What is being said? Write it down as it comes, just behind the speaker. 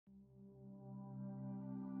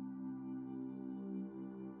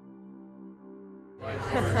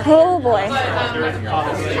Oh boy.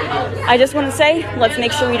 I just want to say, let's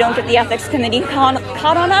make sure we don't get the ethics committee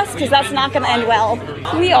caught on us, because that's not going to end well.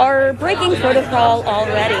 We are breaking protocol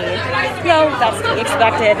already. No, that's to be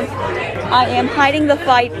expected. I am hiding the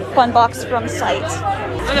fun box from sight.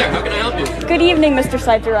 Hi there, how can I help you? Good evening, Mr.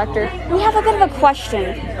 Site Director. We have a bit of a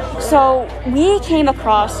question. So, we came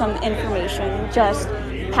across some information just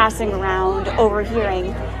passing around,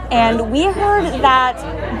 overhearing, and we heard that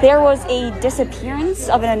there was a disappearance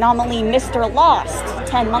of an anomaly Mr. Lost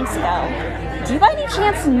 10 months ago. Do you by any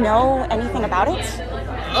chance know anything about it?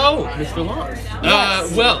 Oh, Mr. Lost.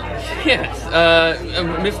 Yes. Well, yes.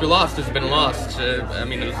 Mr. Lost has been lost, I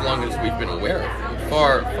mean, as long as we've been aware of him.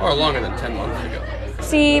 Far longer than 10 months ago.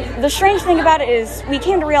 See, the strange thing about it is, we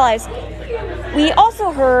came to realize, we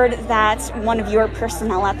also heard that one of your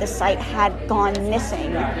personnel at the site had gone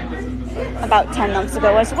missing about 10 months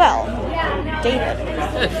ago as well. David.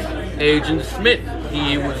 Yes, Agent Smith.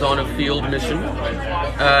 He was on a field mission.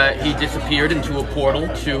 He disappeared into a portal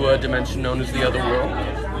to a dimension known as the Other World.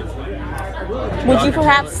 Would you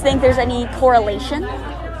perhaps think there's any correlation?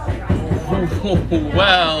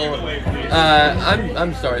 Well,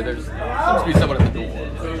 I'm sorry, there seems to be someone at the door.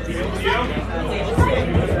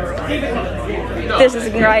 No. This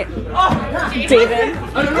isn't right. David.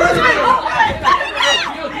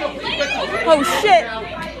 Oh shit!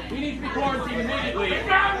 We need to be quarantined immediately.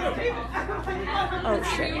 Oh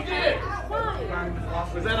shit.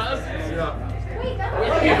 Was that us?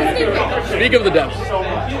 Speak of the devil.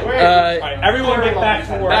 Alright, everyone get back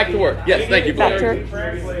to work. Back to work. Yes, thank you. Back to work.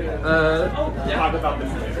 Talk about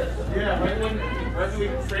this later.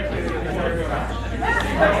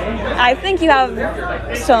 I think you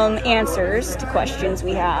have some answers to questions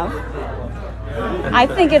we have. I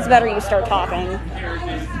think it's better you start talking.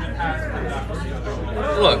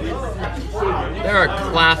 Look, there are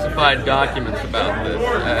classified documents about this,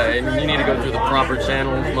 and you need to go through the proper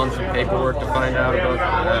channels, months of paperwork to find out about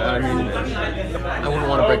I mean, I wouldn't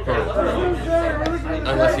want to break protocol,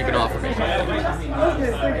 unless you can offer me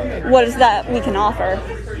something. What is that we can offer?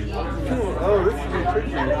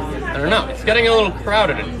 I don't know, it's getting a little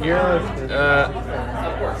crowded in here.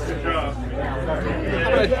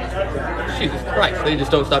 Jesus Christ, they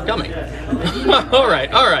just don't stop coming.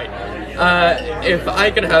 Alright. If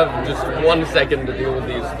I could have just 1 second to deal with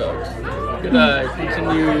these folks, could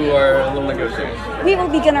continue our little negotiation? We will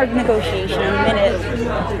begin our negotiation in a minute.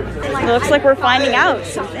 It looks like we're finding out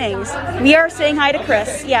some things. We are saying hi to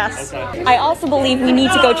Chris, yes. I also believe we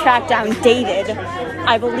need to go track down David.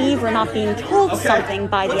 I believe we're not being told something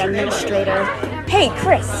by the administrator. Hey,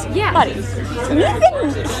 Chris. Yeah. Buddy, we've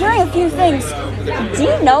been hearing a few things. Do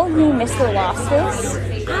you know who Mr. Lost is?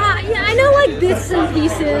 Yeah, I know like bits and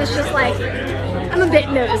pieces, just like, I'm a bit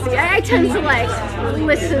nosy. I tend to like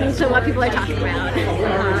listen to what people are talking about.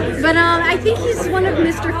 But I think he's one of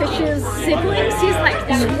Mr. Fish's siblings. He's like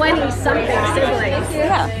 20-something siblings.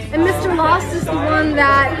 Yeah. And Mr. Lost is the one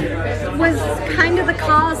that was kind of the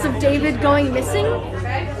cause of David going missing.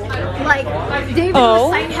 Like, David and the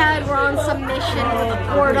site head were on some mission with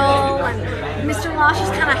a portal, and Mr. Lost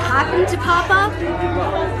just kind of happened to pop up.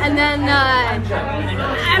 And then,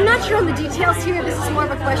 I'm not sure on the details here, this is more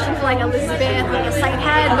of a question for like Elizabeth and the site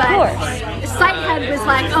head, but the site head was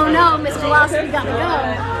like, oh no, Mr. Lost, we gotta go.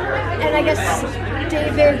 And I guess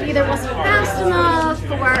David either wasn't fast enough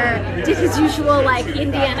or did his usual like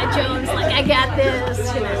Indiana Jones, like I got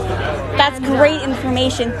this, you know. That's great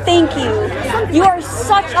information. Thank you. You are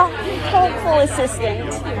such a helpful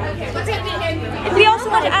assistant. We also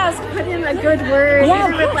want to ask, Put in a good word, Yeah,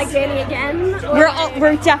 either with like Danny again, or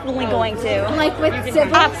we're definitely going to. like with Sybil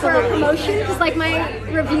for Absolutely. promotion, because like my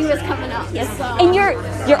review is coming up. Yes. So. And your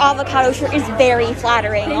avocado shirt is very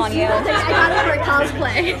flattering on you. I got it for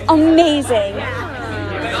cosplay. Amazing.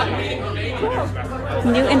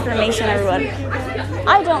 New information, everyone.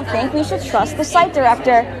 I don't think we should trust the site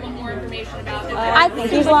director. I think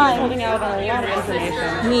he's lying. Holding out a lot of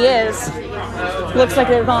information. He is. Looks like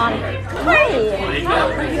they're gone. Hey! Are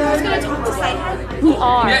you guys going to talk to site head? We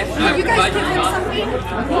are. Did you guys give him something?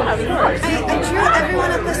 Yeah, of course. I drew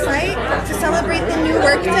everyone at the site to celebrate the new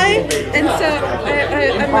workday, and so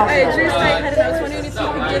I drew site head, and I was wondering if you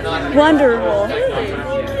could give him Wonderful.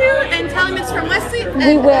 and tell him it's from Wesley.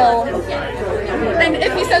 We will. And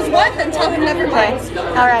if he says what, then tell him never Okay. mind.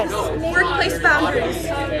 All right. Workplace boundaries.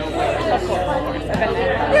 Yeah.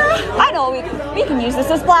 I know. We can use this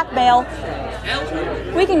as blackmail.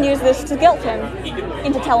 We can use this to guilt him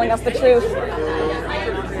into telling us the truth.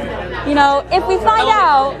 You know, if we find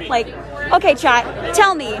out, like, Okay, chat,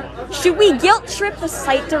 tell me, should we guilt trip the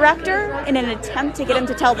site director in an attempt to get him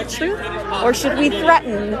to tell the truth, or should we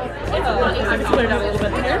threaten?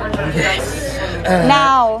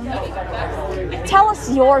 Now, tell us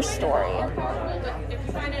your story.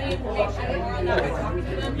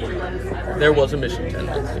 There was a mission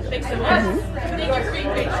tendency.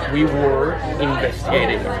 We were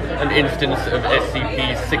investigating an instance of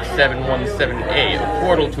SCP-6717A, a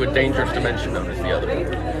portal to a dangerous dimension known as the Other.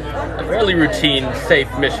 A fairly routine, safe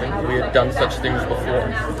mission. We had done such things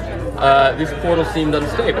before. This portal seemed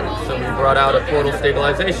unstable, so we brought out a portal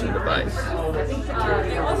stabilization device.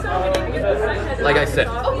 Like I said,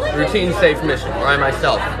 routine, safe mission, where I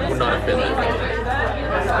myself would not have been there.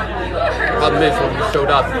 The problem is, when we showed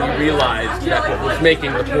up, we realized that what was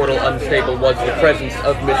making the portal unstable was the presence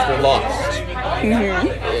of Mr. Lost.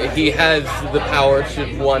 He has the power to,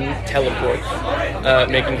 1, teleport,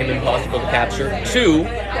 making him impossible to capture, 2,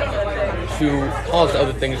 to cause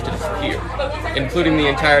other things to disappear, including the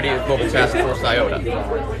entirety of Mobile Task Force Iota,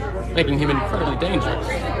 making him incredibly dangerous.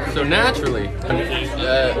 So naturally,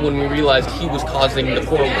 when we realized he was causing the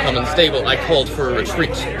portal to become unstable, I called for a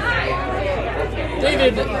retreat.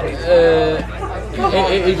 David,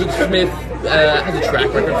 Agent Smith has a track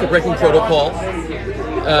record for breaking protocol.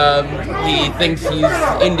 He thinks he's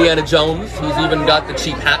Indiana Jones. He's even got the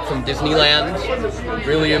cheap hat from Disneyland.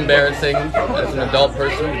 Really embarrassing as an adult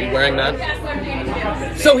person to be wearing that.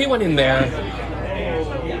 So he went in there.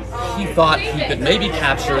 He thought he could maybe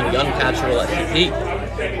capture the uncapturable SCP.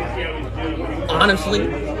 Honestly,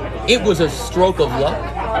 it was a stroke of luck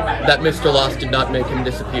that Mr. Lost did not make him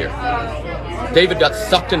disappear. David got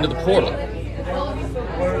sucked into the portal.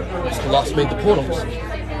 Mr. Lost made the portal disappear.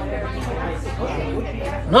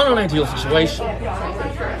 Not an ideal situation.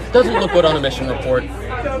 Doesn't look good on a mission report.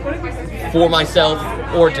 For myself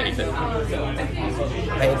or David.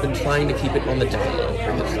 I had been trying to keep it on the down low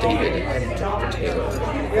because David and Dr. Taylor were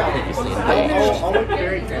previously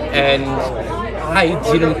engaged. And I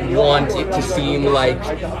didn't want it to seem like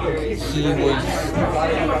he was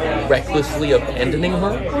recklessly abandoning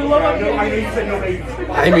her.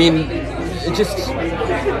 I mean, it just...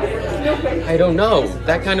 I don't know.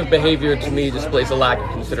 That kind of behavior to me displays a lack of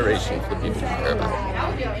consideration for the people you care about.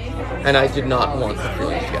 And I did not want the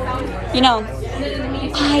feelings to get into it. You know,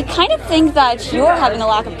 I kind of think that you're having a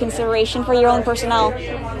lack of consideration for your own personnel.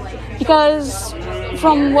 Because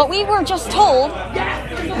from what we were just told,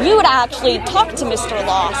 you would actually talk to Mr.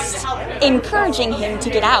 Lost, encouraging him to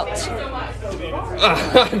get out.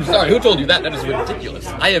 I'm sorry, who told you that? That is ridiculous.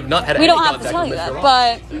 I have not had any contact with Mr. Lost. We don't have to tell you that,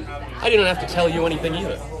 but... I didn't have to tell you anything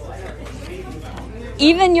either.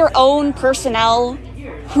 Even your own personnel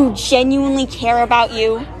who genuinely care about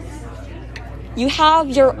you. You have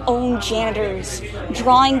your own janitors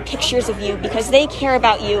drawing pictures of you because they care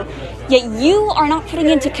about you, yet you are not putting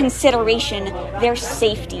into consideration their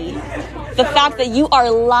safety. The fact that you are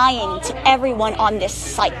lying to everyone on this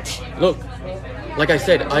site. Look, like I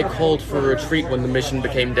said, I called for a retreat when the mission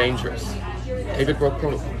became dangerous. David broke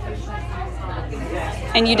protocol.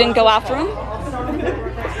 And you didn't go after him?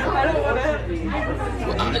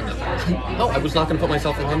 No, I was not going to put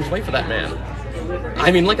myself in harm's way for that man.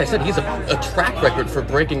 I mean, like I said, he's a track record for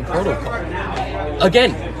breaking protocol.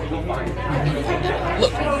 Again.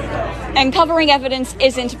 Look. And covering evidence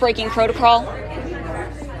isn't breaking protocol.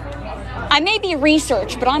 I may be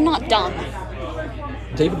research, but I'm not dumb.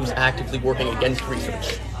 David was actively working against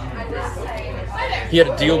research. He had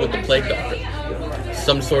a deal with the Plague Doctor.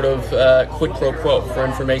 Some sort of quid pro quo for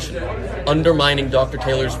information. Undermining Dr.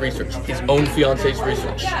 Taylor's research. His own fiance's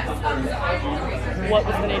research. What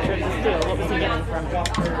was the nature of this deal? What was he getting from it?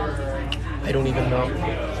 I don't even know.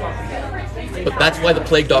 But that's why the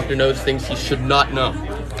Plague Doctor knows things he should not know.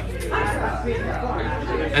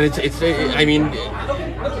 And I mean,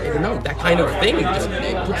 I don't know, that kind of thing just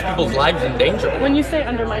it puts people's lives in danger. When you say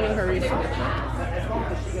undermining her research,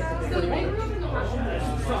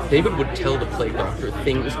 David would tell the Plague Doctor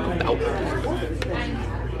things about her.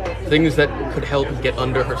 Things that could help get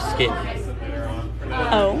under her skin.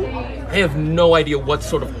 Oh? I have no idea what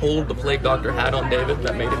sort of hold the Plague Doctor had on David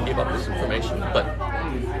that made him give up this information, but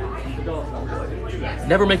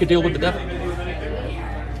never make a deal with the devil.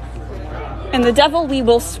 And the devil we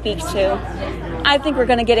will speak to. I think we're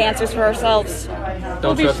going to get answers for ourselves.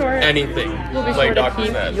 Don't trust anything the Plague Doctor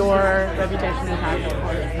says. Your reputation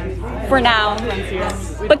intact. For now.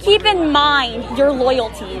 But keep in mind your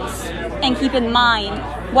loyalties. And keep in mind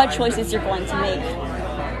what choices you're going to make.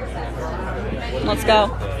 Let's go.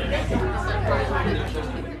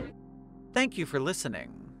 Thank you for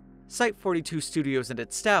listening. Site 42 Studios and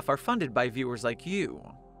its staff are funded by viewers like you.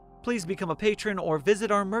 Please become a patron or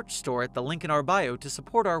visit our merch store at the link in our bio to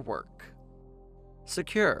support our work.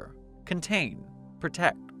 Secure, contain,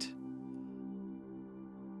 protect.